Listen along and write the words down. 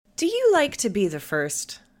Do you like to be the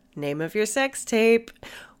first? Name of your sex tape.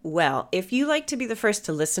 Well, if you like to be the first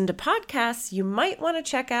to listen to podcasts, you might want to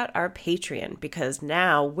check out our Patreon, because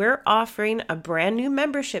now we're offering a brand new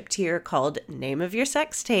membership tier called Name of Your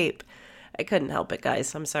Sex Tape. I couldn't help it,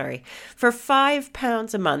 guys. I'm sorry. For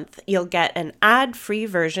 £5 a month, you'll get an ad-free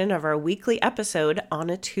version of our weekly episode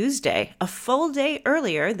on a Tuesday, a full day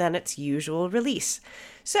earlier than its usual release.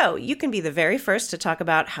 So you can be the very first to talk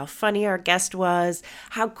about how funny our guest was,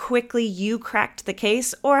 how quickly you cracked the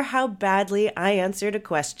case, or how badly I answered a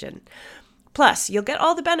question. Plus, you'll get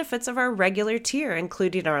all the benefits of our regular tier,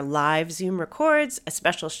 including our live Zoom records, a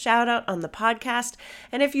special shout out on the podcast,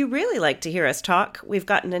 and if you really like to hear us talk, we've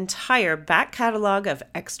got an entire back catalog of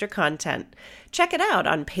extra content. Check it out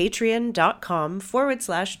on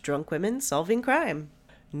patreon.com/drunkwomensolvingcrime.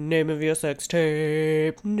 Name of your sex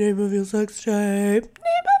tape. Name of your sex tape. Name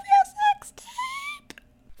of your sex tape.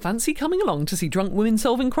 Fancy coming along to see Drunk Women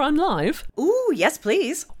Solving Crime live? Ooh, yes,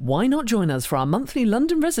 please. Why not join us for our monthly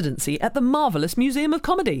London residency at the Marvellous Museum of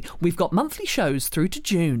Comedy? We've got monthly shows through to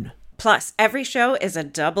June. Plus, every show is a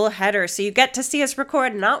double header, so you get to see us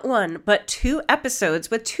record not one, but 2 episodes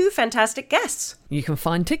with 2 fantastic guests. You can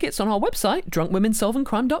find tickets on our website,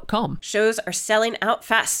 drunkwomensolvingcrime.com. Shows are selling out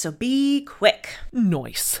fast, so be quick.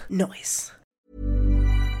 Nice.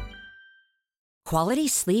 Quality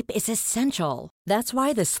sleep is essential. That's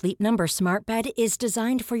why the Sleep Number Smart Bed is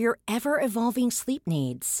designed for your ever-evolving sleep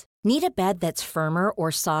needs. Need a bed that's firmer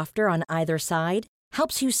or softer on either side?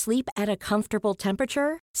 Helps you sleep at a comfortable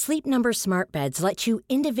temperature? Sleep Number Smart Beds let you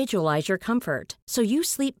individualize your comfort, so you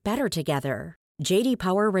sleep better together. J.D.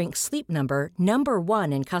 Power ranks Sleep Number number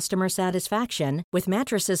 1 in customer satisfaction with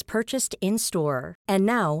mattresses purchased in-store. And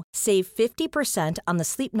now, save 50% on the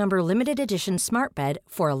Sleep Number Limited Edition Smart Bed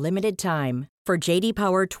for a limited time. For J.D.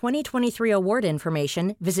 Power 2023 award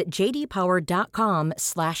information, visit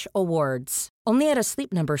jdpower.com/awards. Only at a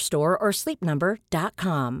Sleep Number store or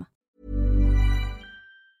sleepnumber.com.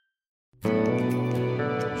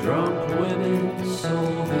 Drunk women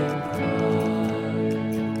solving crime.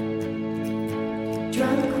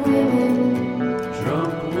 Drunk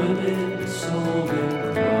women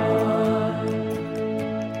solving crime.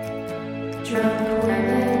 Drunk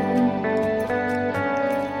women.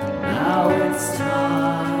 Now it's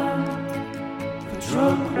time for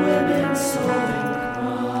drunk women solving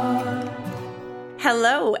crime.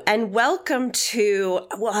 Hello, and welcome to,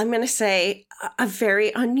 well, I'm going to say a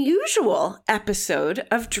very unusual episode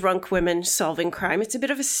of Drunk Women Solving Crime. It's a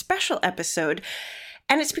bit of a special episode,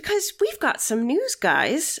 and it's because we've got some news,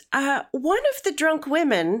 guys. One of the drunk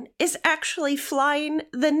women is actually flying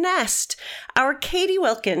the nest. Our Catie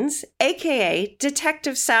Wilkins, aka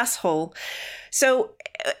Detective Sasshole. So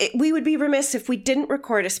we would be remiss if we didn't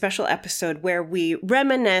record a special episode where we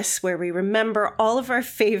reminisce, where we remember all of our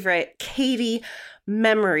favorite Catie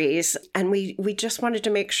memories, and we just wanted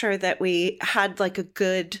to make sure that we had like a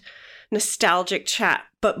good nostalgic chat.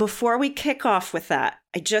 But before we kick off with that,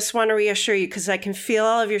 I just want to reassure you, because I can feel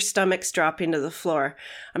all of your stomachs dropping to the floor.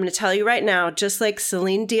 I'm going to tell you right now, just like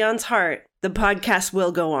Celine Dion's heart, the podcast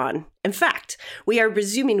will go on. In fact, we are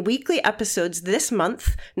resuming weekly episodes this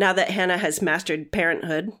month, now that Hannah has mastered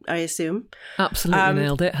parenthood, I assume. Absolutely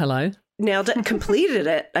nailed it. Hello. Nailed it. Completed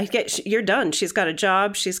it. You're done. She's got a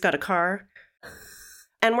job. She's got a car.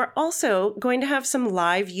 And we're also going to have some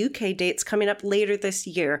live UK dates coming up later this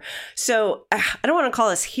year. So I don't want to call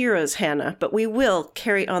us heroes, Hannah, but we will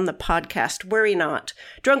carry on the podcast. Worry not.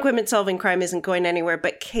 Drunk Women Solving Crime isn't going anywhere,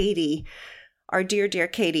 but Catie, our dear, dear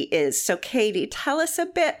Catie is. So Catie, tell us a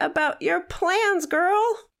bit about your plans,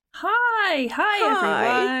 girl. Hi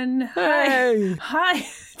everyone. Hey. Hi,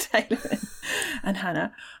 Taylor and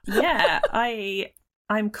Hannah. Yeah,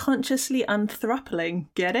 I'm consciously unthruppling.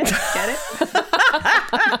 Get it?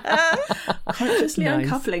 Consciously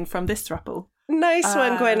uncoupling from this thruple. Nice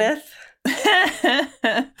one, Gwyneth.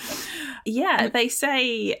 Yeah, they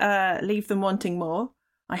say leave them wanting more.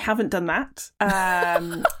 I haven't done that.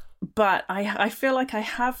 But I feel like I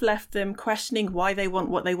have left them questioning why they want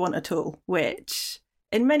what they want at all, which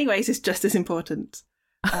in many ways is just as important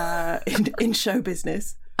in show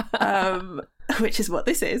business, which is what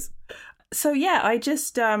this is. So yeah, I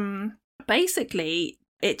just basically,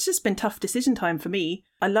 it's just been tough decision time for me.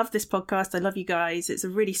 I love this podcast. I love you guys. It's a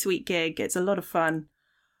really sweet gig. It's a lot of fun.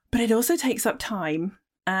 But it also takes up time.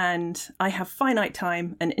 And I have finite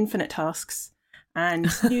time and infinite tasks and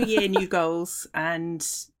new year, new goals. And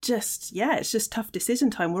just, yeah, it's just tough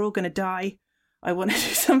decision time. We're all going to die. I want to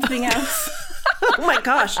do something else. Oh my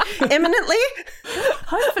gosh. Imminently?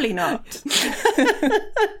 Hopefully not.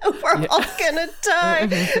 We're all gonna die.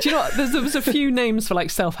 Do you know what? There's a few names for like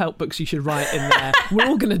self-help books you should write in there. We're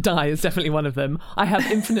all gonna die is definitely one of them. I have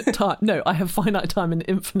infinite time. No, I have finite time and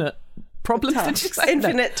infinite problems. Did you say?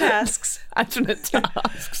 Infinite tasks. Infinite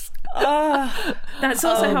tasks. That's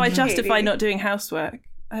also how I justify Katie. not doing housework.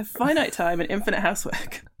 I have finite time and infinite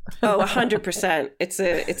housework. Oh, 100%.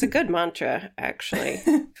 It's a good mantra, actually.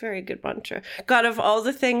 Very good mantra. God, of all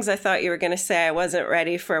the things I thought you were going to say, I wasn't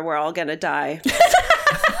ready for we're all going to die.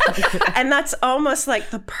 And that's almost like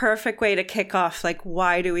the perfect way to kick off. Like,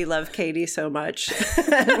 why do we love Catie so much?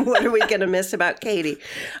 And what are we going to miss about Catie?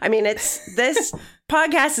 I mean, this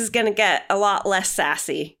podcast is going to get a lot less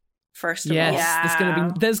sassy, first of all.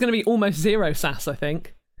 Yes, there's gonna be almost zero sass, I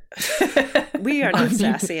think. We are not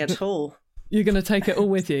sassy at all. You're going to take it all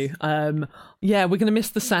with you. We're going to miss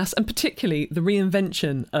the sass, and particularly the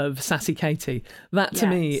reinvention of Sassy Catie. That to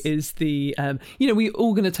me is the, we're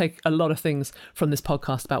all going to take a lot of things from this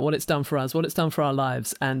podcast about what it's done for us, what it's done for our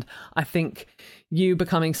lives. And I think you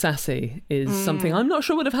becoming sassy is something I'm not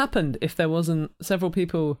sure would have happened if there wasn't several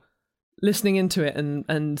people listening into it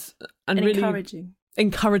and really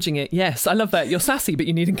encouraging it. Yes, I love that. You're sassy, but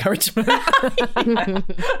you need encouragement.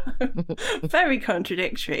 Very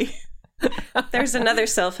contradictory. There's another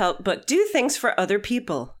self-help book. Do things for other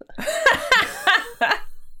people.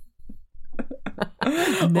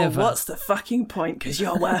 Never. Well, what's the fucking point? Because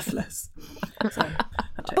you're worthless.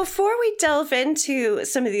 Before we delve into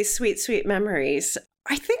some of these sweet, sweet memories,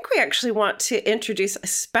 I think we actually want to introduce a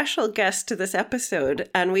special guest to this episode.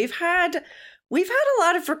 And we've had a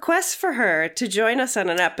lot of requests for her to join us on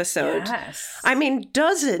an episode. Yes. I mean,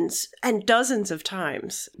 dozens and dozens of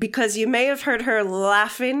times, because you may have heard her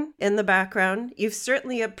laughing in the background. You've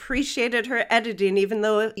certainly appreciated her editing, even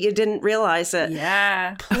though you didn't realize it.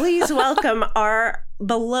 Yeah. Please welcome our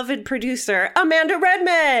beloved producer, Amanda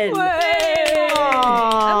Redmond. Hey!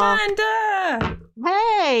 Amanda!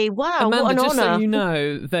 Hey, wow, Amanda, what an just honour. so you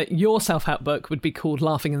know that your self-help book would be called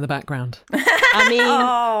Laughing in the Background. I mean,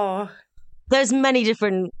 Oh, there's many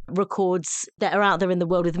different records that are out there in the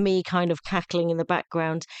world with me kind of cackling in the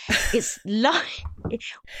background. It's like...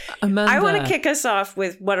 Amanda. I want to kick us off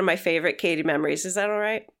with one of my favorite Catie memories. Is that all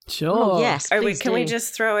right? Sure. Oh, yes, Can we please do.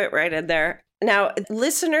 just throw it right in there? Now,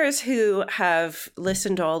 listeners who have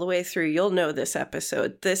listened all the way through, you'll know this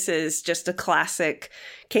episode. This is just a classic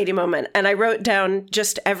Catie moment. And I wrote down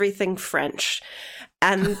just everything French.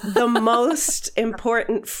 And the most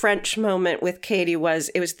important French moment with Catie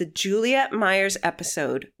was the Juliette Myers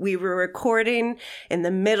episode. We were recording in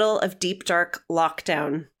the middle of deep, dark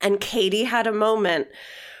lockdown. And Catie had a moment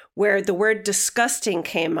where the word disgusting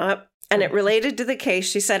came up. And it related to the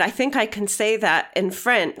case. She said, I think I can say that in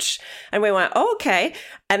French. And we went, oh, okay.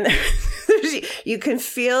 And you can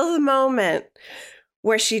feel the moment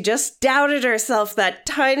where she just doubted herself that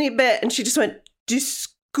tiny bit. And she just went,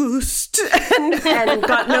 disgust, and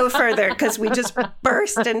got no further because we just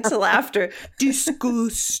burst into laughter.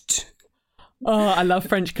 Disgust. Oh, I love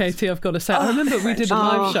French Catie, I've got to say. I remember we did a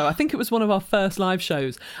live show. I think it was one of our first live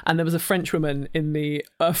shows, and there was a French woman in the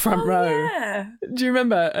front row. Yeah. Do you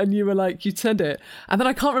remember? And you were like, you said it. And then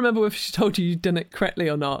I can't remember if she told you you'd done it correctly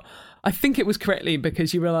or not. I think it was correctly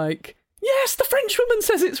because you were like, yes, the French woman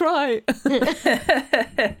says it's right.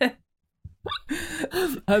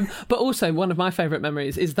 But also one of my favourite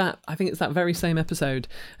memories is that I think it's that very same episode,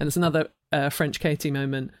 and it's another French Catie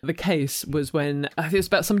moment. The case was when I think it was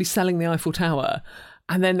about somebody selling the Eiffel Tower,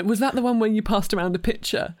 and then was that the one where you passed around a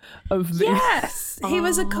picture of the... Yes, he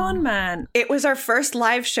was a con man. It was our first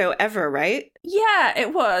live show ever, right? Yeah,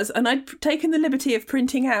 it was, and I'd taken the liberty of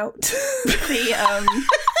printing out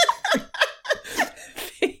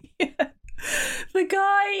the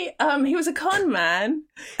guy, he was a con man.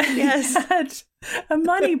 Yes. He had a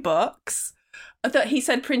money box that he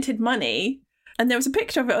said printed money, and there was a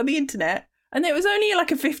picture of it on the internet, and it was only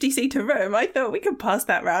like a 50-seater room. I thought we could pass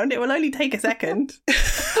that round. It will only take a second.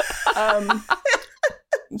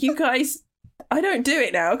 You guys, I don't do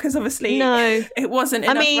it now because obviously it wasn't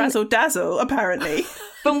enough razzle-dazzle, apparently.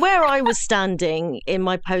 From where I was standing in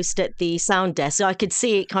my post at the sound desk, I could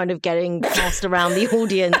see it kind of getting passed around the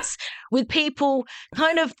audience with people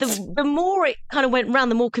kind of, the more it kind of went around,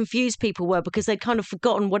 the more confused people were because they'd kind of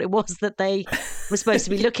forgotten what it was that they were supposed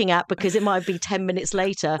to be looking at because it might be 10 minutes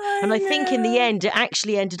later. And I think in the end, it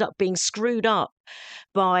actually ended up being screwed up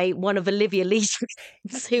by one of Olivia Lee's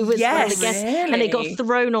who was one of the guests, and it got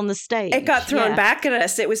thrown on the stage. It got thrown back at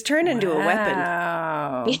us. It was turned into a weapon.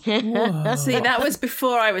 Wow. See, that was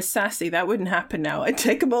before I was sassy. That wouldn't happen now. I'd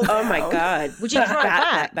take them all Oh down. my God. Would you throw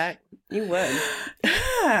it back? You would.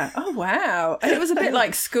 Yeah. Oh, wow. And it was a bit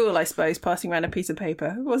like school, I suppose, passing around a piece of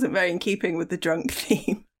paper. It wasn't very in keeping with the drunk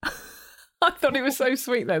theme. I thought it was so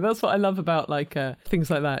sweet though. That's what I love about like things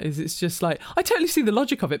like that. Is it's just like I totally see the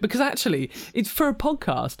logic of it, because actually, it's for a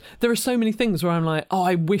podcast. There are so many things where I'm like, oh,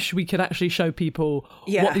 I wish we could actually show people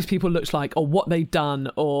what these people looked like, or what they've done,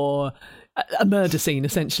 or a murder scene,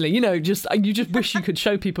 essentially. You know, just you just wish you could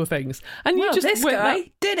show people things, and you just this guy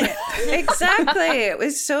did it. Exactly. It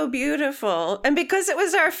was so beautiful, and because it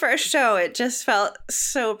was our first show, it just felt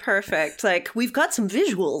so perfect. Like, we've got some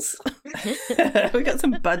visuals. We got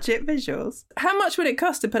some budget visuals. How much would it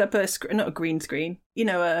cost to put up not a green screen,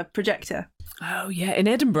 a projector? Oh yeah, in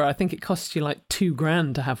Edinburgh, I think it costs you like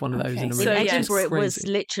 $2,000 to have one of those in a room. In Edinburgh, it was Crazy.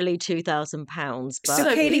 literally £2,000. But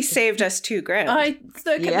So Katie saved us $2,000. I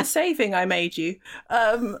look at the saving I made you.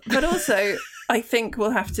 But also, I think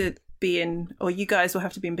we'll have to be or you guys will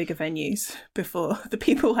have to be in bigger venues before the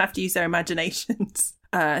people have to use their imaginations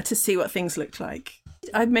to see what things look like.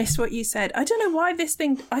 I missed what you said. I don't know why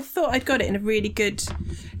I thought I'd got it in a really good...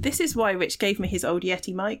 This is why Rich gave me his old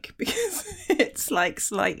Yeti mic, because it's like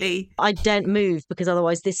slightly... I don't move, because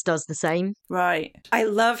otherwise this does the same. Right. I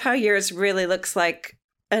love how yours really looks like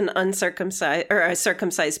an uncircumcised or a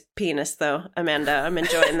circumcised penis, though, Amanda. I'm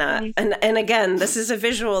enjoying that. And again, this is a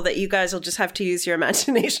visual that you guys will just have to use your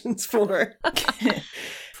imaginations for.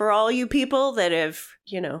 For all you people that have,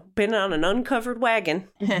 been on an uncovered wagon.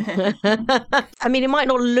 I mean, it might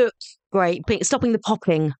not look great, but stopping the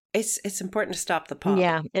popping. It's important to stop the pop.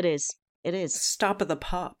 Yeah, it is. It is. Stop of the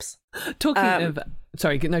pops. Talking of...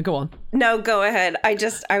 Sorry, no, go on. No, go ahead. I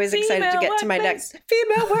was excited to get to my next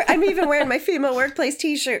female work. I'm even wearing my female workplace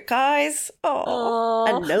t-shirt, guys. Oh,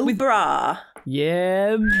 and no bra.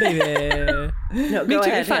 Yeah, baby. No, go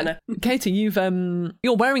ahead, Hannah. Katie,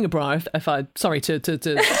 you're wearing a bra. If I sorry to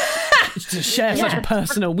share such a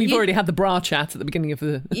personal. We've already had the bra chat at the beginning of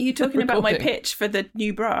the. Are you talking about my pitch for the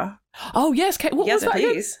new bra? Oh yes, Kate. What was that?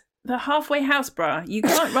 Please. The halfway house bra. You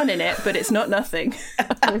can't run in it, but it's not nothing.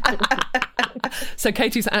 So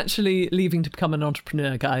Katie's actually leaving to become an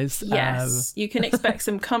entrepreneur, guys. Yes. You can expect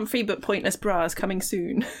some comfy but pointless bras coming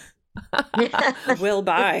soon. Will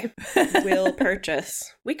buy. Will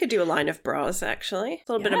purchase. We could do a line of bras, actually.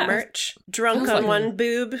 A little bit of merch. Drunk on one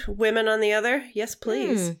boob, women on the other. Yes,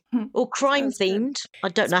 please. Or crime themed. I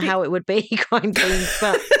don't know how it would be crime themed,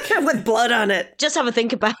 but with blood on it. Just have a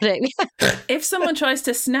think about it. If someone tries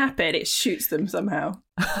to snap it, it shoots them somehow.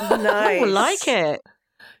 Nice. I like it.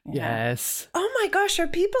 Yes. Oh my gosh, are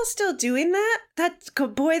people still doing that?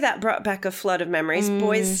 That brought back a flood of memories.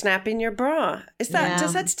 Boys snapping your bra. Does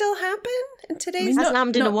that still happen in today's? Hasn't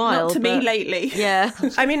happened in a while. Not to me lately. Yeah.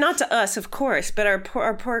 I mean, not to us, of course, but are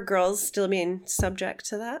poor girls still being subject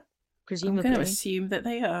to that? Presumably. I'm going to assume that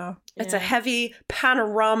they are. It's a heavy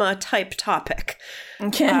panorama type topic.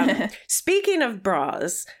 Speaking of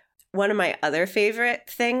bras, one of my other favorite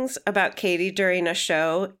things about Katie during a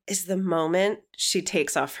show is the moment she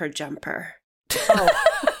takes off her jumper. Oh.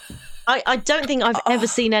 I don't think I've ever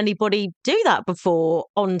seen anybody do that before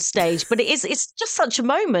on stage, but it's just such a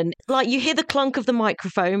moment. Like, you hear the clunk of the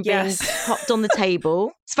microphone being popped on the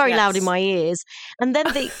table. It's very loud in my ears. And then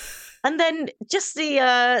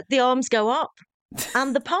the arms go up.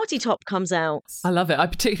 And the party top comes out. I love it. I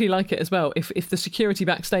particularly like it as well. If the security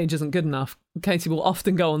backstage isn't good enough, Katie will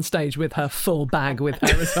often go on stage with her full bag with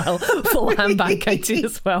her as well. Full handbag, Katie,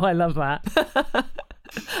 as well. I love that.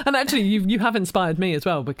 And actually, you have inspired me as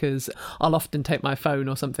well, because I'll often take my phone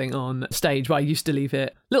or something on stage where I used to leave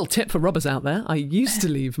it. Little tip for robbers out there. I used to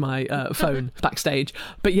leave my phone backstage.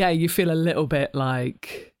 But yeah, you feel a little bit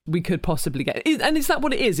like... we could possibly get, and is that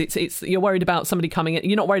what it is? It's you're worried about somebody coming in.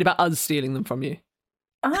 You're not worried about us stealing them from you.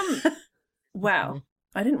 Well,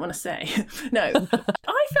 I didn't want to say. No, I feel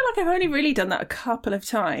like I've only really done that a couple of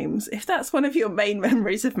times. If that's one of your main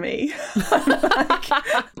memories of me,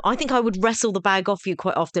 I think I would wrestle the bag off you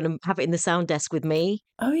quite often and have it in the sound desk with me.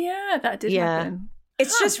 Oh yeah, that did happen.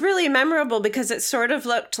 It's just really memorable because it sort of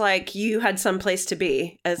looked like you had someplace to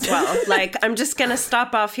be as well. Like, I'm just going to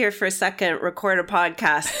stop off here for a second, record a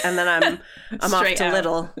podcast, and then I'm off to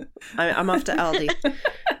Lidl. I'm off to Aldi.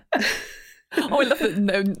 Oh, I love it.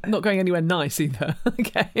 No, not going anywhere nice either.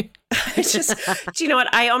 Okay. It's just, do you know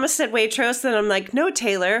what? I almost said Waitrose, and I'm like, no,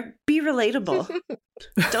 Taylor, be relatable.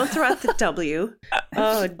 Don't throw out the W.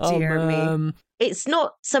 Oh, dear me. It's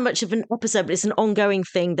not so much of an episode, but it's an ongoing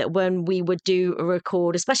thing that when we would do a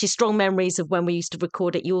record, especially strong memories of when we used to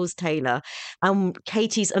record at yours, Taylor,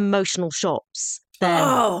 Katie's emotional shops. then.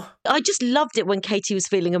 Oh, I just loved it when Catie was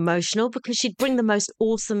feeling emotional because she'd bring the most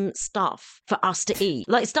awesome stuff for us to eat,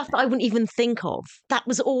 like stuff that I wouldn't even think of. That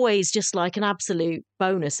was always just like an absolute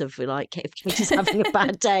bonus of like if Katie's having a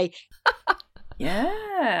bad day.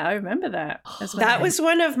 Yeah, I remember that as well. that was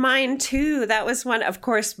one of mine too. That was one, of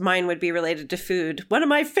course, mine would be related to food. One of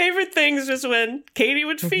my favorite things was when Catie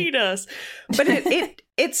would feed us. But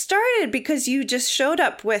it started because you just showed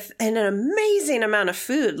up with an amazing amount of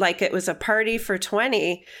food. Like it was a party for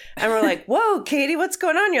 20. And we're like, whoa, Catie, what's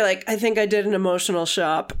going on? You're like, I think I did an emotional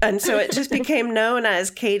shop. And so it just became known as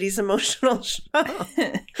Katie's emotional shop.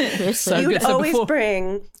 So You'd good. So always before-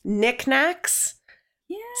 bring knickknacks,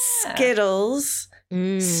 Yeah. Skittles,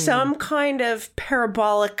 some kind of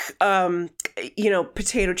parabolic,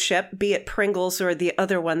 potato chip, be it Pringles or the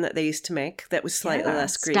other one that they used to make that was slightly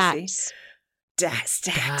less greasy. Stacks. Yes,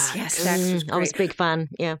 Stacks was great. I was a big fan.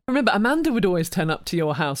 Yeah. I remember Amanda would always turn up to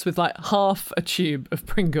your house with like half a tube of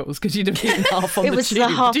Pringles because you'd have eaten half on It the was tube. the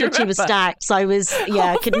half Do you the tube of remember? Stacks. I was,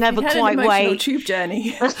 could never You had quite an emotional wait. tube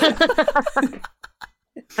journey.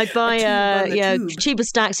 I'd buy on the tube. tube of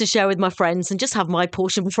Stacks to share with my friends and just have my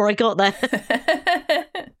portion before I got there.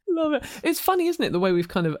 Love it. It's funny, isn't it, the way we've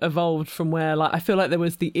kind of evolved from where, like, I feel like there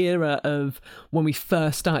was the era of when we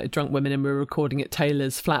first started Drunk Women and we were recording at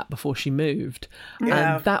Taylor's flat before she moved.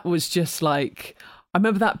 Yeah. And that was just like, I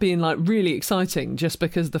remember that being like really exciting just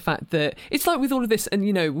because the fact that it's like with all of this and,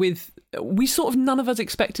 we sort of, none of us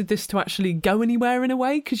expected this to actually go anywhere in a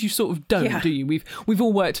way because you sort of don't, do you? We've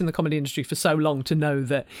all worked in the comedy industry for so long to know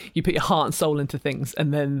that you put your heart and soul into things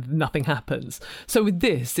and then nothing happens. So with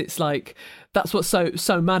this, it's like, that's what's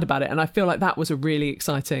so mad about it. And I feel like that was a really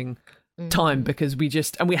exciting time because we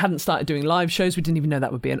hadn't started doing live shows. We didn't even know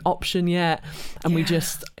that would be an option yet. And we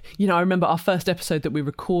just, I remember our first episode that we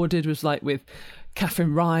recorded was like with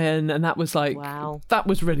Catherine Ryan, and that was like, Wow. that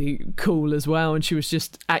was really cool as well. And she was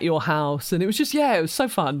just at your house, and it was just, it was so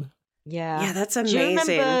fun. Yeah. Yeah, that's Do you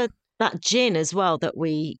amazing. remember that gin as well that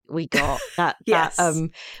we got? Yes. We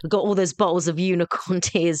got all those bottles of Unicorn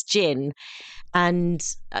Tears gin, and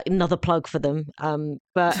another plug for them.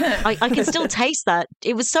 But I can still taste that.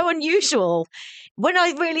 It was so unusual when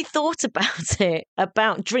I really thought about it,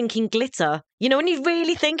 about drinking glitter. When you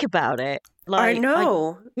really think about it. I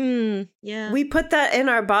know. Yeah. We put that in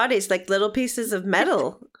our bodies like little pieces of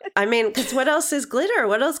metal. I mean, because what else is glitter?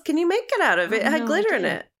 What else can you make it out of? It had no glitter in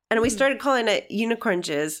idea. it. And we started calling it unicorn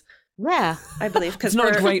jizz, Yeah. I believe. It's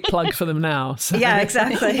not a great plug for them now. So. Yeah,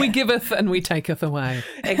 exactly. We giveth and we taketh away.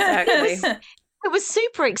 Exactly. It was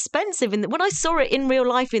super expensive. And when I saw it in real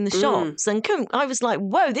life in the shops, and I was like,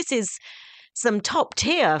 whoa, this is some top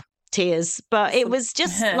tier tears. But it was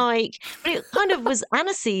just like, but it kind of was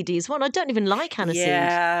aniseedy as well. I don't even like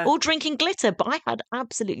aniseed or drinking glitter, but I had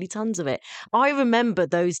absolutely tons of it. I remember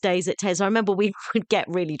those days at Tez. I remember we would get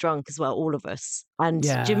really drunk as well, all of us. And do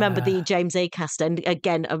you remember the James Acaster? And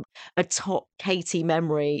again, a top Catie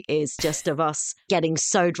memory is just of us getting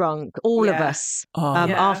so drunk, all of us,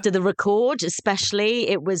 after the record, especially.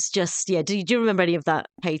 It was just, do you remember any of that,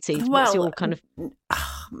 Catie? What's your kind of...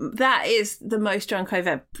 That is the most drunk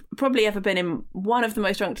I've probably ever been in. One of the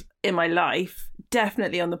most drunk in my life,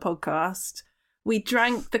 definitely on the podcast. We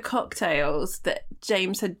drank the cocktails that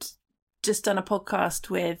James had just done a podcast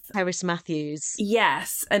with Harris Matthews.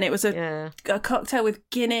 Yes, and it was a cocktail with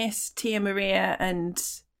Guinness, Tia Maria, and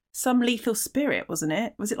some lethal spirit, wasn't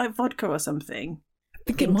it? Was it like vodka or something? I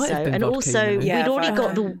think it might have been and vodka, also Yeah,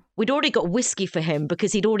 we'd already got whiskey for him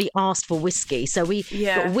because he'd already asked for whiskey, so we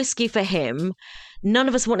got whiskey for him. None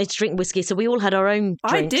of us wanted to drink whiskey, so we all had our own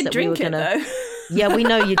drinks. I did that drink we were it though. Yeah, we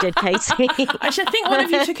know you did, Catie. Actually, I think one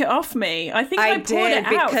of you took it off me. I think I poured it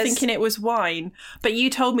did, out because- thinking it was wine, but you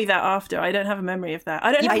told me that after. I don't have a memory of that.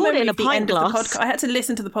 I don't You have a poured it memory in of a the pint end of the glass. podcast. I had to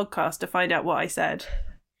listen to the podcast to find out what I said.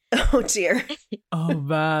 Oh, dear. Oh,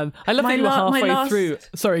 man. I love My that you were la- my halfway last- through.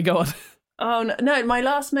 Sorry, go on. Oh, no, my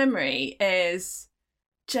last memory is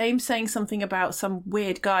James saying something about some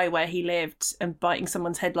weird guy where he lived and biting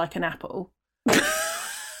someone's head like an apple.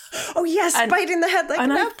 Oh, yes, biting the head like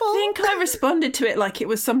an apple. I think I responded to it like it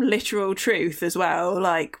was some literal truth as well.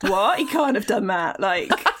 Like, what? He can't have done that. Like,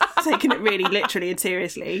 taking it really literally and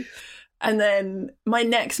seriously. And then my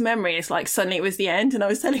next memory is like suddenly it was the end and I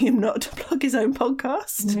was telling him not to plug his own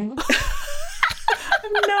podcast.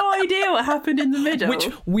 I have no idea what happened in the middle. Which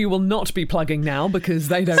we will not be plugging now because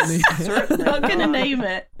they don't need it. I'm not going to name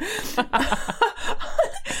it.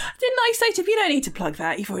 Didn't I say to him, you don't need to plug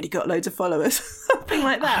that, you've already got loads of followers. Something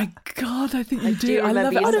like that. My God, I think you do do. I love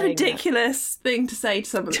remember it. you What a saying ridiculous thing to say to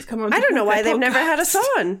someone that's come on. I don't know why they've never had us us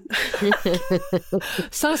on.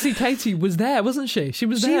 Sassy Catie was there, wasn't she? She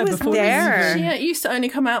was She there was before there. we even... She used to only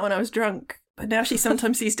come out when I was drunk. but now she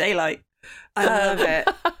sometimes sees daylight. I love it.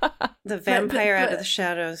 The vampire out of the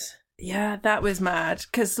shadows. Yeah, that was mad.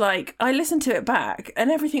 Because, like, I listened to it back and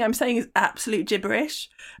everything I'm saying is absolute gibberish.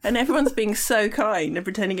 And everyone's being so kind and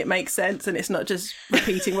pretending it makes sense and it's not just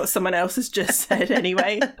repeating what someone else has just said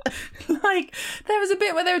anyway. Like, there was a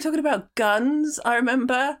bit where they were talking about guns, I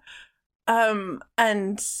remember.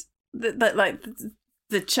 And,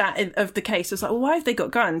 the chat of the case was like, well, why have they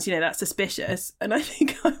got guns? You know, that's suspicious. And I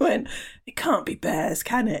think I went, it can't be bears,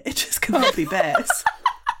 can it? It just can't be bears.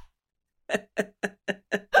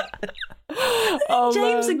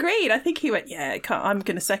 James agreed. I think he went, yeah, it can't, I'm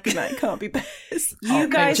going to second that. It can't be bears. You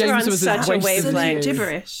guys were on such a wavelength.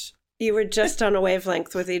 Gibberish. You were just on a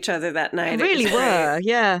wavelength with each other that night. Really were,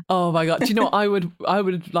 yeah. Oh my God. Do you know what? I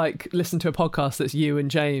would like listen to a podcast that's you and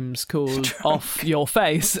James called Drunk. Off Your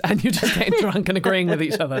Face, and you're just getting drunk and agreeing with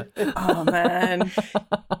each other. Oh man.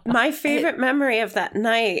 My favorite memory of that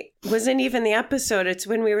night wasn't even the episode. It's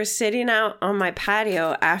when we were sitting out on my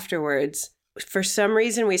patio afterwards. For some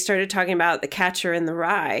reason, we started talking about The Catcher in the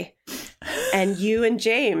Rye, and you and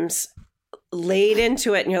James laid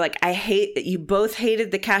into it, and you're like, I hate that you both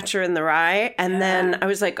hated The Catcher in the Rye. And then I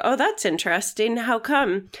was like, oh, that's interesting. How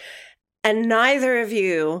come? And neither of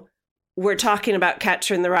you were talking about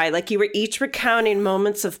Catcher in the Rye. Like, you were each recounting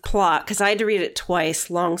moments of plot, because I had to read it twice.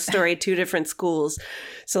 Long story, 2 different schools.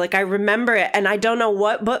 So, like, I remember it, and I don't know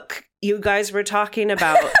what book you guys were talking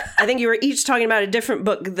about. I think you were each talking about a different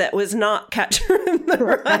book that was not Catcher in the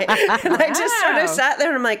Rye. And I just sort of sat there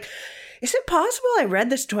and I'm like, is it possible I read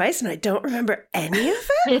this twice and I don't remember any of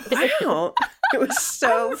it? Wow. It was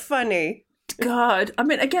so funny. God. I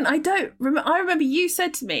mean, again, I don't remember. I remember you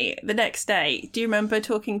said to me the next day, do you remember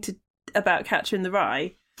talking about Catcher in the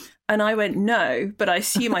Rye? And I went, no, but I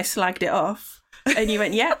assume I slagged it off. And you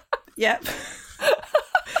went, yep.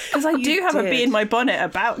 Because I do have a bee in my bonnet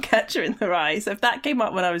about Catcher in the Rye. So if that came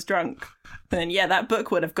up when I was drunk, then yeah, that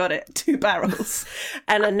book would have got it 2 barrels.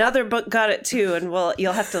 And another book got it too. And well,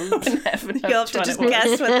 you'll have to just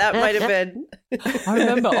guess what that might have been. I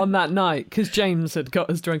remember on that night, because James had got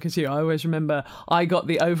as drunk as you, I always remember I got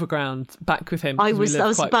the overground back with him. I was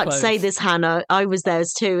about to say this, Hannah. I was there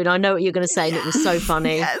too, and I know what you're going to say, and it was so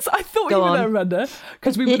funny. Yes, I thought you were there, Amanda,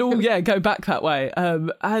 because we would all go back that way.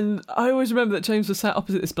 And I always remember that James was sat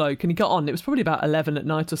opposite this bloke, and he got on. It was probably about 11 at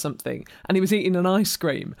night or something, and he was eating an ice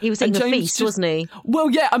cream. He was eating a feast, wasn't he? Well,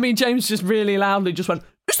 yeah. I mean, James just really loudly just went,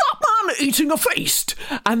 "Is that man eating a feast?"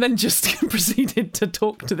 And then just proceeded to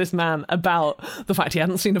talk to this man about the fact he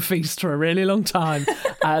hadn't seen a feast for a really long time,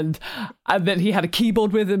 and then he had a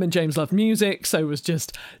keyboard with him, and James loved music, so was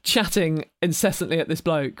just chatting incessantly at this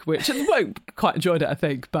bloke, which the bloke quite enjoyed it, I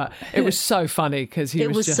think, but it was so funny because he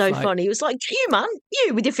was just so funny. He was like, "You man,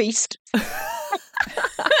 you with your feast."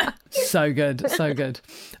 So good.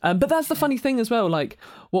 But that's the funny thing as well, like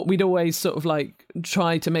what we'd always sort of like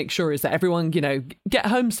try to make sure is that everyone, you know, get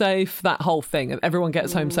home safe, that whole thing, and everyone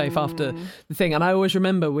gets home safe after the thing. And I always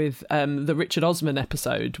remember with the Richard Osman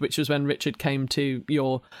episode, which was when Richard came to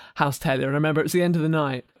your house, Taylor, and I remember it was the end of the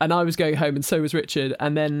night and I was going home and so was Richard,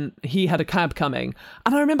 and then he had a cab coming,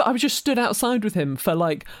 and I remember I was just stood outside with him for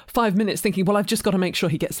like 5 minutes thinking, well, I've just got to make sure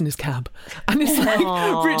he gets in his cab. And it's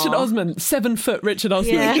like Richard Osman, 7-foot Richard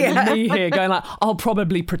Osman, with me here going like, I'll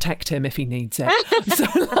probably protect him if he needs it. So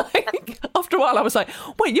like after a while I was like,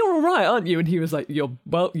 wait, you're all right, aren't you? And he was like,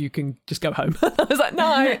 you can just go home. I was like,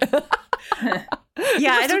 no.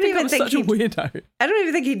 Yeah, I don't even think such a weirdo. I don't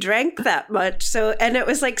even think he drank that much. So, and it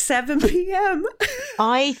was like 7 p.m.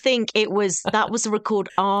 I think that was a record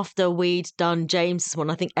after we'd done James's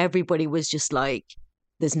one. I think everybody was just like,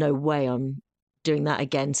 there's no way I'm doing that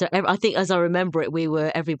again. So I think as I remember it,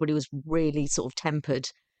 everybody was really sort of tempered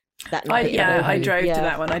that night. I drove to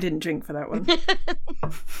that one. I didn't drink for that one.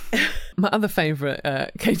 My other favourite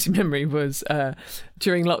Catie memory was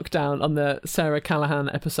during lockdown on the Sarah Callahan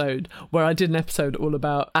episode, where I did an episode all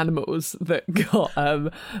about animals that got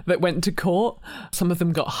that went to court. Some of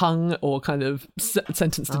them got hung or kind of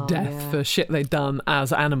sentenced to death for shit they'd done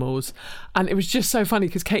as animals, and it was just so funny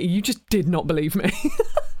because Catie, you just did not believe me.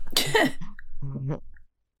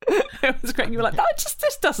 It was great. You were like,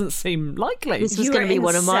 this doesn't seem likely. This was going to be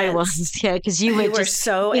one of my ones, yeah, because you were just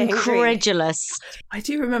so incredulous. I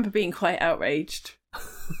do remember being quite outraged.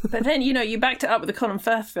 But then, you know, you backed it up with the Colin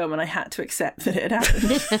Firth film and I had to accept that it had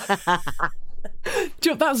happened. Do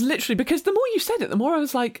you know, that was literally, because the more you said it, the more I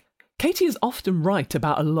was like, Catie is often right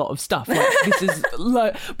about a lot of stuff. Like, this is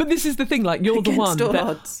but this is the thing, like, you're the one all that...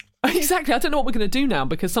 odds. Exactly. I don't know what we're going to do now,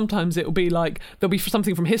 because sometimes it'll be like there'll be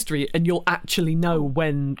something from history and you'll actually know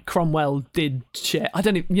when Cromwell did shit. I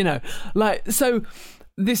don't even, you know, like, so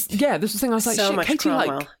this was the thing I was like, so shit, much Catie,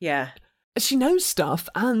 Cromwell. like, yeah. she knows stuff,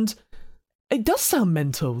 and it does sound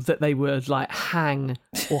mental that they would like hang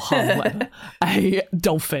or hung whatever, a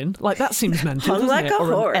dolphin. Like that seems mental, Hung doesn't like it? a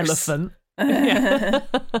Or horse. an elephant. Yeah.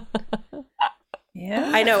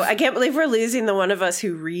 Yeah. I know. I can't believe we're losing the one of us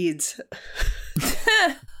who reads.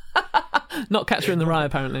 Not Catcher in the Rye,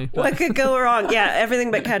 apparently. but- What could go wrong? Yeah,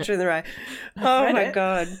 everything but Catcher in the Rye. Oh read my it.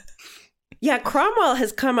 God. Yeah, Cromwell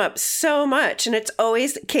has come up so much, and it's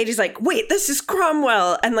always Katie's like, wait, this is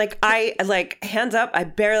Cromwell. And like, I like, hands up, I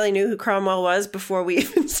barely knew who Cromwell was before we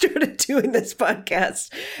even started doing this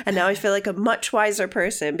podcast. And now I feel like a much wiser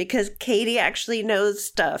person because Catie actually knows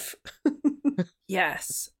stuff.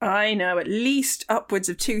 Yes, I know at least upwards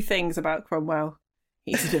of 2 things about Cromwell.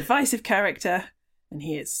 He's a divisive character, and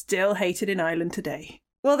he is still hated in Ireland today.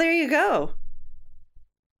 Well, there you go.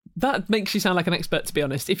 That makes you sound like an expert, to be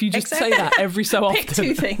honest. If you just say that every so often. Pick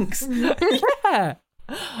 2 things. Yeah.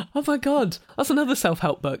 Oh my God. That's another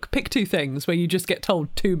self-help book. Pick 2 things where you just get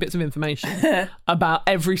told 2 bits of information about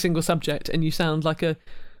every single subject and you sound like a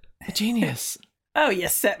genius. Oh, you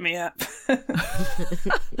set me up.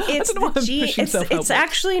 It's don't know why I'm pushing self-help it's books.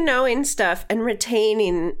 actually knowing stuff and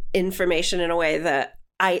retaining information in a way that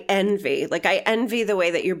I envy. Like I envy the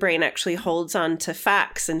way that your brain actually holds on to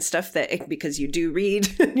facts and stuff that because you do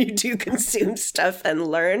read and you do consume stuff and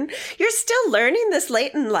learn. You're still learning this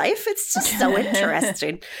late in life. It's just so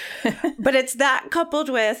interesting. But it's that coupled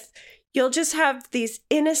with you'll just have these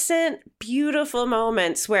innocent, beautiful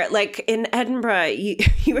moments where, like in Edinburgh,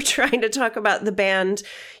 you were trying to talk about the band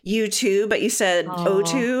U2, but you said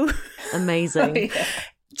O2. Amazing.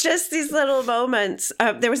 Just these little moments.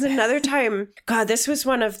 There was another time, God, this was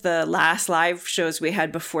one of the last live shows we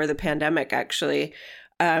had before the pandemic, actually.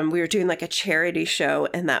 We were doing like a charity show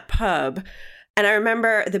in that pub. And I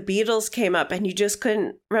remember the Beatles came up and you just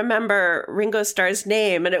couldn't remember Ringo Starr's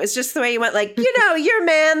name. And it was just the way you went like, you know, your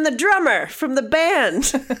man, the drummer from the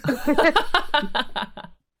band.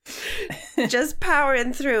 Just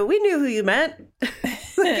powering through. We knew who you meant.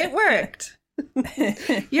 It worked.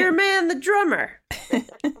 Your man, the drummer.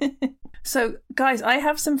 So, guys, I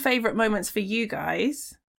have some favourite moments for you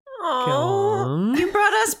guys. Oh, you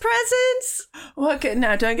brought us presents. Well, okay,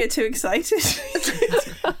 now don't get too excited.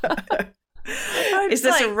 Is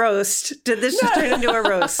this a roast? Did this just turn into a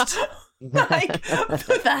roast? Like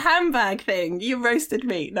the handbag thing, you roasted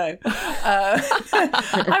me. No,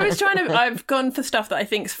 I've gone for stuff that I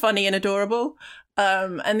think is funny and adorable,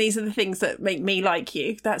 and these are the things that make me like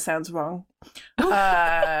you. That sounds wrong.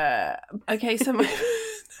 Okay, so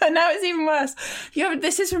now it's even worse.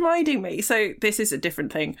 This is reminding me. So this is a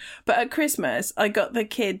different thing, but at Christmas I got the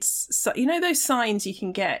kids. You know those signs you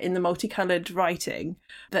can get in the multicolored writing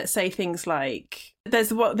that say things like,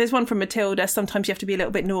 there's one from Matilda. Sometimes you have to be a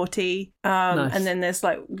little bit naughty, Nice. and then there's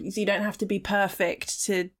like, you don't have to be perfect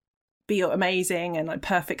to be amazing, and like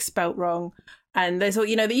perfect spelt wrong. And there's all,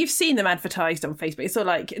 you know, that you've seen them advertised on Facebook. It's all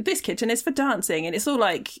like, this kitchen is for dancing, and it's all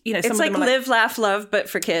like, you know, some It's of like them are Live, Laugh, Love, but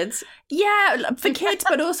for kids. yeah, for kids,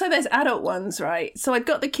 but also there's adult ones, right? So I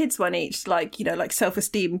got the kids one each, like, you know, like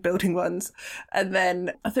self-esteem building ones. And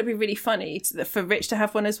then I thought it'd be really funny for Rich to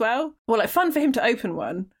have one as well. Well, like fun for him to open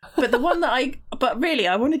one. But the one that but really,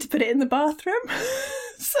 I wanted to put it in the bathroom.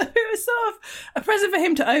 So it was sort of a present for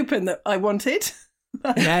him to open that I wanted.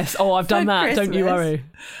 Yes. Oh, I've done that. Don't you worry.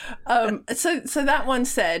 So that one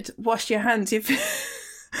said, wash your hands, you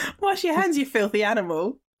filthy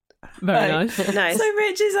animal. Very Right. nice. Nice. So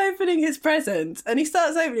Rich is opening his present and he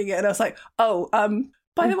starts opening it and I was like,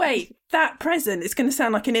 by the way, that present is going to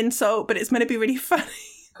sound like an insult, but it's meant to be really funny.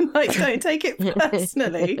 Like, don't take it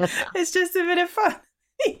personally. It's just a bit of fun.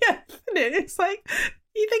 Yeah, it's like,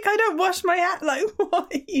 you think I don't wash my hands? Like,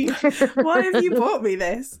 why have you bought me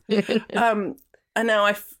this? And now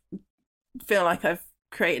I feel like I've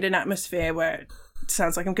created an atmosphere where it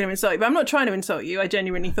sounds like I'm going to insult you, but I'm not trying to insult you. I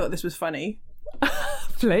genuinely thought this was funny.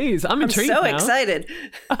 Please. I'm I'm intrigued so now. excited.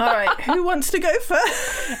 All right, who wants to go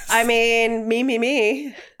first? I mean,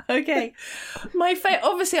 me. Okay.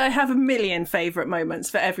 Obviously, I have a million favourite moments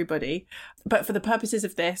for everybody, but for the purposes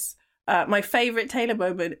of this, my favourite Taylor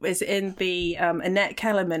moment was in the Annette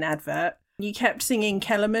Kellerman advert. You kept singing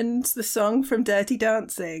Kellerman's, the song from Dirty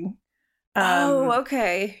Dancing.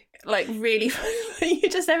 Okay. Like really, you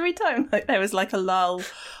just every time like there was like a lull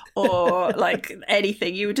or like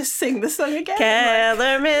anything, you would just sing the song again.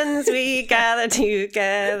 Kellerman's, we gather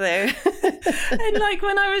together. And like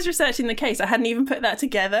when I was researching the case, I hadn't even put that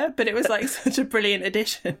together, but it was like such a brilliant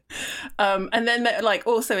addition. And then like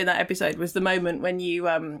also in that episode was the moment when you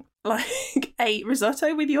like ate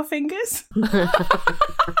risotto with your fingers.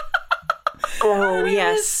 Oh, It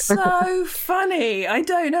yes. was so funny. I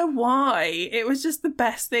don't know why. It was just the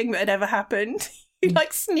best thing that had ever happened. You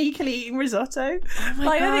like sneakily eating risotto. Oh my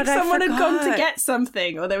Like I God, think someone had gone to forgot. get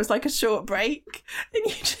something, or there was like a short break, and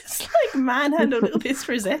you just like manhandled this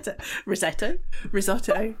risotto. Do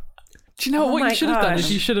you know Oh what my you should have done? gosh.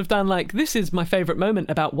 Is you should have done like, this is my favourite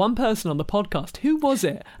moment about one person on the podcast. Who was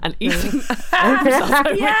it? And eating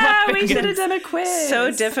risotto with Yeah, my we should have fingers. done a quiz.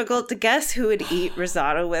 So difficult to guess who would eat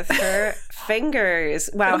risotto with her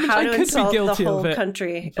fingers. Wow, I how could to be insult the guilty of whole it,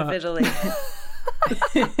 country of but- Italy.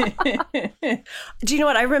 Do you know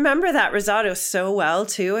what? I remember that risotto so well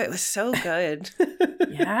too. It was so good.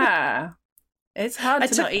 Yeah, it's hard I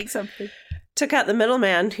to not eat something. Took out the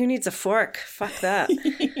middleman. Who needs a fork? Fuck that.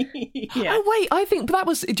 Yeah, Oh, wait, I think that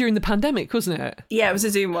was during the pandemic, wasn't it? yeah, it was a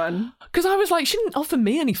Zoom one. Because I was like, she didn't offer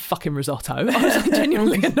me any fucking risotto. I was like,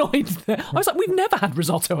 genuinely annoyed there. I was like, we've never had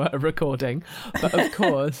risotto at a recording. But of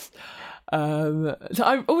course. So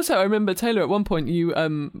I remember, Taylor, at one point you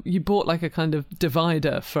bought like a kind of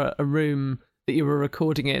divider for a room that you were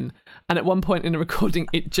recording in, and at one point in the recording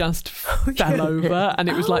it just fell over, and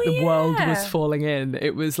it was like the world was falling in.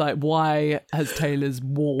 It was like, why has Taylor's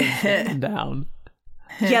wall fallen down?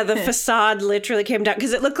 Yeah, the facade literally came down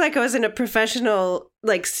because it looked like I was in a professional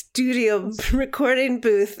like studio recording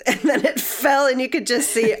booth, and then it fell, and you could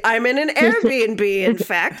just see I'm in an Airbnb, in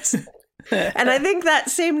fact. And I think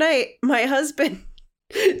that same night, my husband,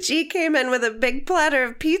 G, came in with a big platter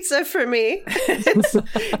of pizza for me.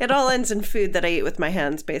 It all ends in food that I eat with my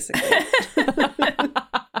hands, basically.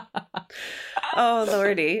 Oh,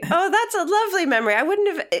 Lordy. Oh, that's a lovely memory. I wouldn't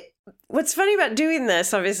have... What's funny about doing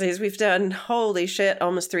this, obviously, is we've done, holy shit,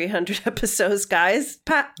 almost 300 episodes, guys.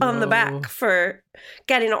 Pat on the back for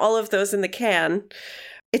getting all of those in the can.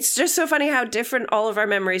 It's just so funny how different all of our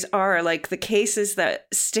memories are, like the cases that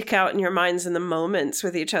stick out in your minds in the moments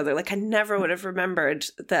with each other. Like I never would have remembered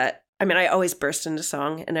that. I mean, I always burst into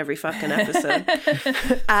song in every fucking episode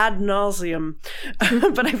ad nauseum,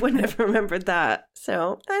 but I wouldn't have remembered that.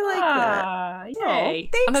 So I like that. Yay. Oh,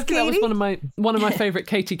 thanks, And I think that was Katie. one of my favourite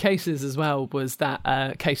Catie cases as well, was that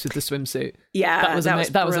case with the swimsuit. Yeah, that was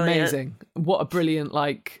brilliant. amazing. What a brilliant,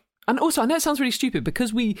 like. And also, I know it sounds really stupid,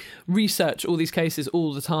 because we research all these cases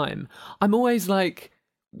all the time. I'm always like,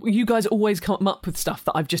 you guys always come up with stuff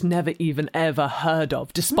that I've just never even ever heard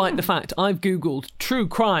of, despite the fact I've Googled true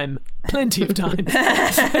crime plenty of times.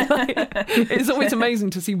 So, like, it's always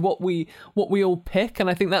amazing to see what we all pick, and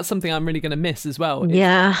I think that's something I'm really going to miss as well.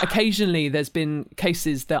 Yeah. Occasionally, there's been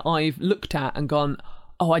cases that I've looked at and gone,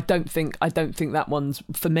 oh, I don't think that one's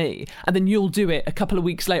for me. And then you'll do it a couple of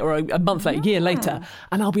weeks later, or a month later, a year later,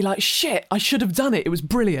 and I'll be like, shit, I should have done it. It was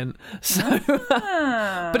brilliant. So,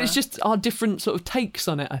 but it's just our different sort of takes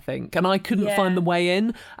on it, I think. And I couldn't find the way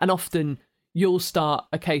in. And often you'll start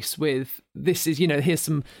a case with, this is, here's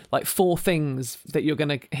some like 4 things that you're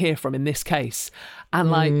going to hear from in this case.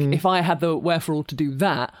 And like, if I had the wherewithal to do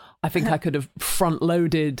that, I think I could have front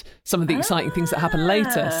loaded some of the exciting things that happen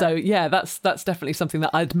later. So yeah, that's definitely something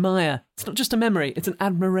that I admire. It's not just a memory, it's an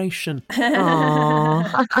admiration. Now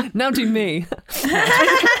do me.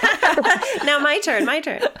 Now my turn.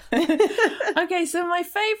 Okay, so my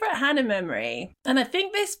favourite Hannah memory, and I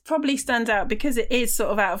think this probably stands out because it is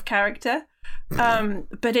sort of out of character,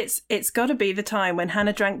 but it's got to be the time when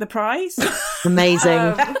Hannah drank the prize.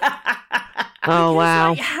 Amazing. Oh, wow.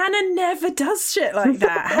 Like, Hannah never does shit like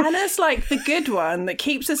that. Hannah's like the good one that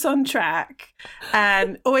keeps us on track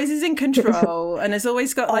and always is in control and has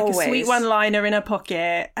always got like a sweet one-liner in her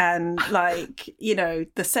pocket and like,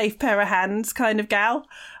 the safe pair of hands kind of gal.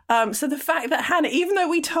 So the fact that Hannah, even though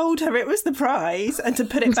we told her it was the prize and to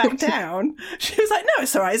put it back down, she was like, no,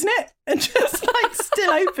 it's all right, isn't it? And just like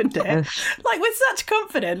still opened it, like with such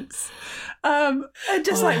confidence. And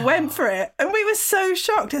just like went for it. And we were so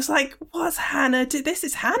shocked. It's like, what's Hannah do? This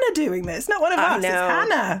is Hannah doing this. Not one of us, it's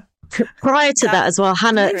Hannah. Prior to that as well,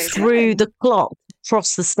 Hannah very threw the clock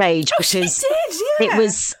across the stage because She did, yeah. it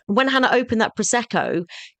was when Hannah opened that Prosecco,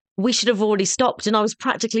 we should have already stopped, and I was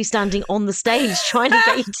practically standing on the stage trying to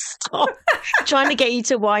get you to stop, trying to get you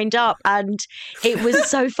to wind up, and it was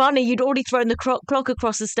so funny. You'd already thrown the clock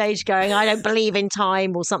across the stage going, I don't believe in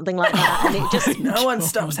time, or something like that, and it just... No one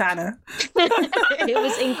stops Hannah. It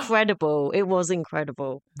was incredible. It was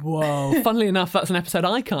incredible. Whoa. Funnily enough, that's an episode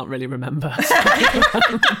I can't really remember.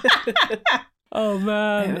 Oh,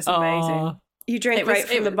 man. It was amazing. You drank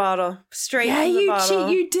from the bottle, straight from the bottle.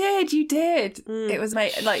 You did. It was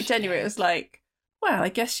like genuine. It was like, well, I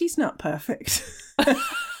guess she's not perfect. But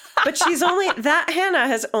that Hannah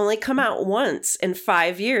has only come out once in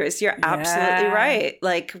 5 years. You're absolutely right.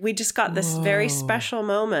 Like we just got this very special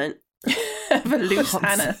moment. Of a loose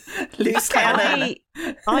Hannah. Loose Hannah.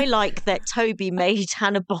 I like that Toby made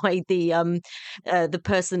Hannah buy the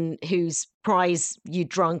person whose prize you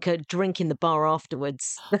drunk a drink in the bar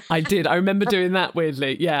afterwards. I did. I remember doing that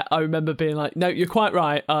weirdly. Yeah, I remember being like, "No, you're quite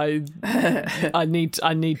right. I need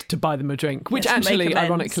to buy them a drink," which Yes, actually, make amends.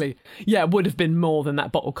 ironically, would have been more than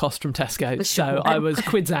that bottle cost from Tesco. For So sure. I was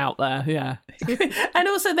quids out there. Yeah, And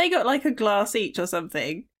also, they got like a glass each or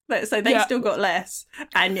something. So they still got less,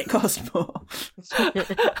 and it cost more. and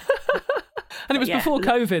it was Yeah. before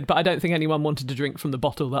COVID, but I don't think anyone wanted to drink from the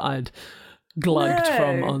bottle that I'd glugged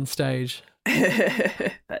from No. on stage.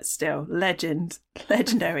 But still,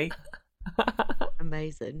 legendary.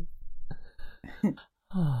 Amazing.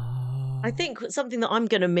 I think something that I'm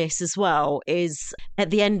going to miss as well is at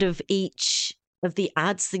the end of each of the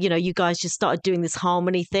ads, you guys just started doing this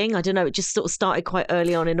harmony thing. I don't know, it just sort of started quite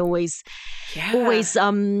early on and always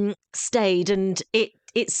stayed, and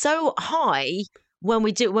it's so high when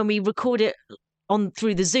we record it on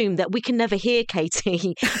through the Zoom that we can never hear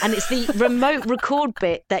Catie, and it's the remote record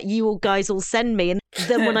bit that you all guys all send me, and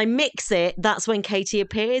then when I mix it, that's when Catie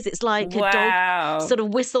appears. It's like a dog sort of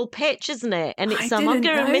whistle pitch, isn't it? And it's I'm didn't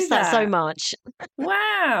going to know miss that so that. much.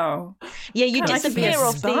 Wow. Yeah, you God, I could be disappear a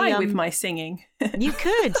off the spy with my singing. You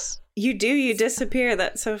could. You do. You disappear.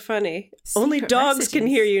 That's so funny. Only Secret dogs can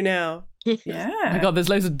messages. hear you now. Yeah. Oh my God, there's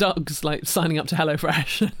loads of dogs like signing up to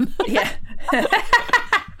HelloFresh. Yeah.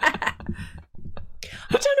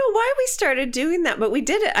 I don't know why we started doing that, but we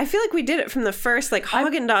did it. I feel like we did it from the first. Like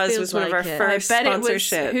Haagen-Dazs feels was one of like our it. first I bet it was.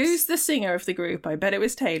 sponsorships. Who's the singer of the group? I bet it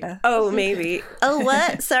was Taylor. Oh, maybe. Oh,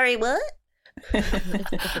 what? Sorry, what?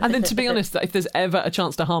 And then, to be honest, if there's ever a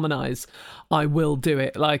chance to harmonise, I will do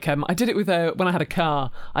it. Like I did it with when I had a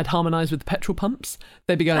car. I'd harmonise with the petrol pumps.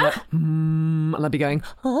 They'd be going like, and I'd be going,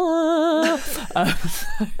 ah.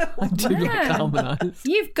 I do like to harmonise.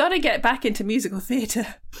 You've got to get back into musical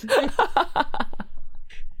theatre.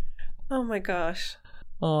 Oh my gosh.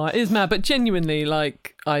 Oh, it is mad, but genuinely,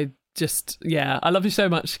 like, I love you so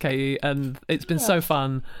much, Catie, and it's been so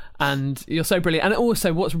fun, and you're so brilliant. And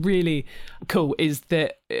also, what's really cool is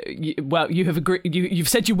that, you have agreed, you've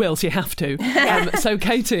said you will, so you have to. So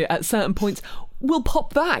Catie, at certain points, will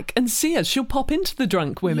pop back and see us. She'll pop into the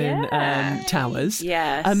Drunk Women Towers.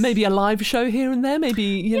 Yes. And maybe a live show here and there, maybe,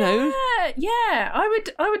 you know. Yeah.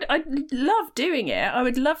 I'd love doing it. I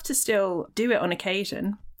would love to still do it on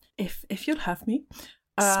occasion, if you'll have me.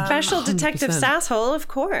 Special Detective 100%. Sasshole, of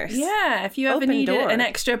course. Yeah, if you ever Open need door. an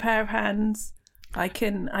extra pair of hands, I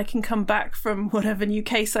can come back from whatever new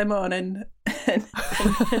case I'm on and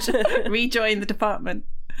rejoin the department.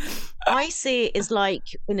 I see it as like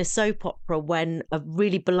in a soap opera when a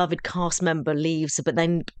really beloved cast member leaves but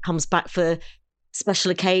then comes back for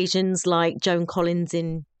special occasions, like Joan Collins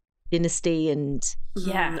in Dynasty and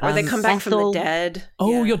Yeah. Or they come back from Ethel. the dead.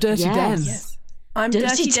 Oh, Yeah. you're Dirty Yes. Den. Yes. I'm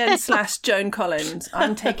Dirty Dirty Den Den. / Joan Collins.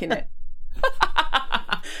 I'm taking it.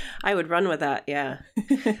 I would run with that, yeah.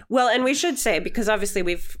 Well, and we should say, because obviously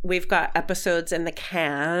we've got episodes in the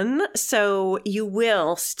can, so you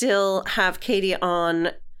will still have Catie on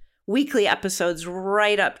weekly episodes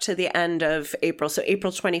right up to the end of April. So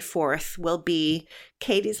April 24th will be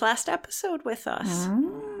Catie's last episode with us.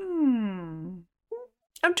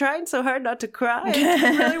 I'm trying so hard not to cry. I'm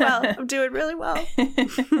doing really well. I'm doing really well.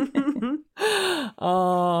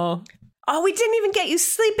 Oh, Oh, we didn't even get you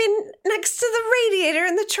sleeping next to the radiator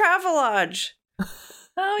in the Travelodge.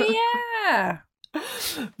 Oh, yeah.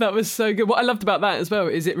 that was so good. What I loved about that as well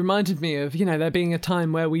is it reminded me of, you know, there being a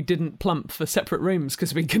time where we didn't plump for separate rooms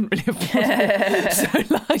because we couldn't really afford it. So,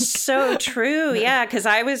 like, So true. Yeah, because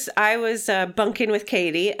I was bunking with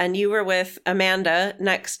Catie and you were with Amanda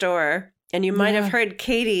next door. And you might have heard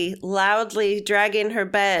Catie loudly dragging her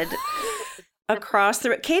bed across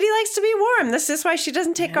the... Catie likes to be warm. This is why she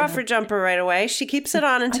doesn't take off her jumper right away. She keeps it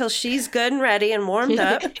on until she's good and ready and warmed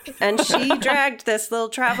up. And she dragged this little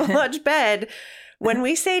Travelodge bed. When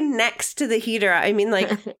we say next to the heater, I mean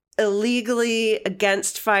like illegally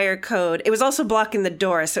against fire code. It was also blocking the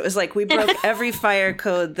door. So it was like we broke every fire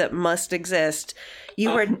code that must exist.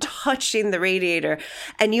 You were touching the radiator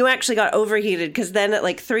and you actually got overheated because then at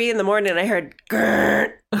like 3 a.m. I heard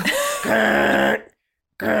grrrt, grrrt,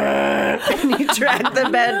 grrrt, and you dragged the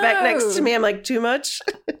bed back next to me. I'm like, too much?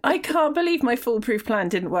 I can't believe my foolproof plan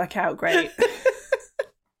didn't work out great.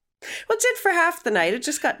 Well, it did for half the night. It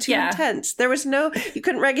just got too intense. There was you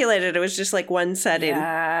couldn't regulate it. It was just like one setting.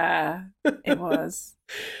 Yeah, it was.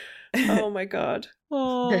 Oh my God.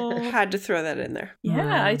 Oh, had to throw that in there.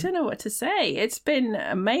 Yeah, I don't know what to say. It's been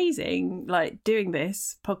amazing, like doing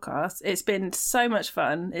this podcast. It's been so much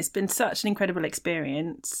fun. It's been such an incredible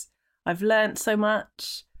experience. I've learnt so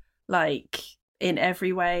much. like in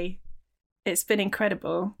every way. It's been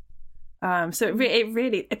incredible. So it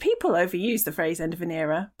really people overuse the phrase end of an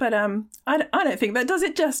era, but I don't think that does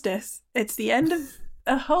it justice. It's the end of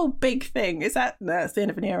a whole big thing. Is that? No, it's the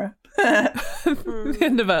end of an era. The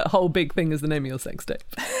end of a whole big thing is the name of your sex tape.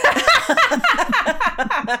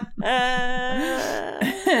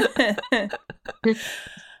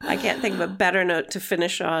 I can't think of a better note to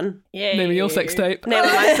finish on. Yeah. Name of your sex tape. Name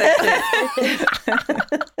of my sex tape.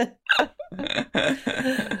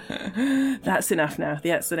 That's enough now.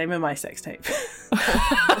 That's the name of my sex tape.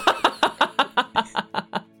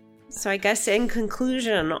 So I guess in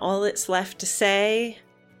conclusion, all that's left to say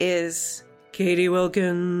is Catie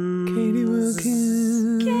Wilkins. Catie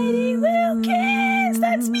Wilkins. Catie Wilkins,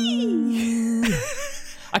 that's me.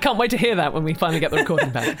 I can't wait to hear that when we finally get the recording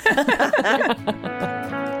back.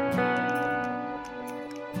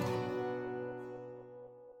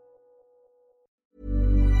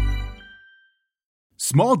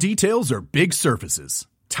 Small details are big surfaces.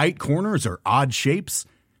 Tight corners are odd shapes.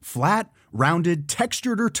 Flat, rounded,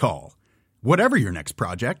 textured, or tall. Whatever your next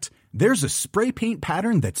project, there's a spray paint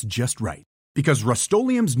pattern that's just right. Because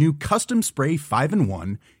Rust-Oleum's new Custom Spray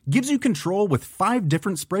 5-in-1 gives you control with 5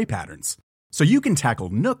 different spray patterns. So you can tackle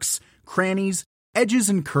nooks, crannies, edges,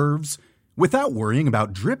 and curves without worrying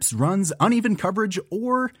about drips, runs, uneven coverage,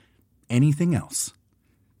 or anything else.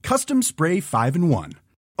 Custom Spray 5-in-1.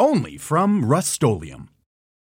 Only from Rust-Oleum.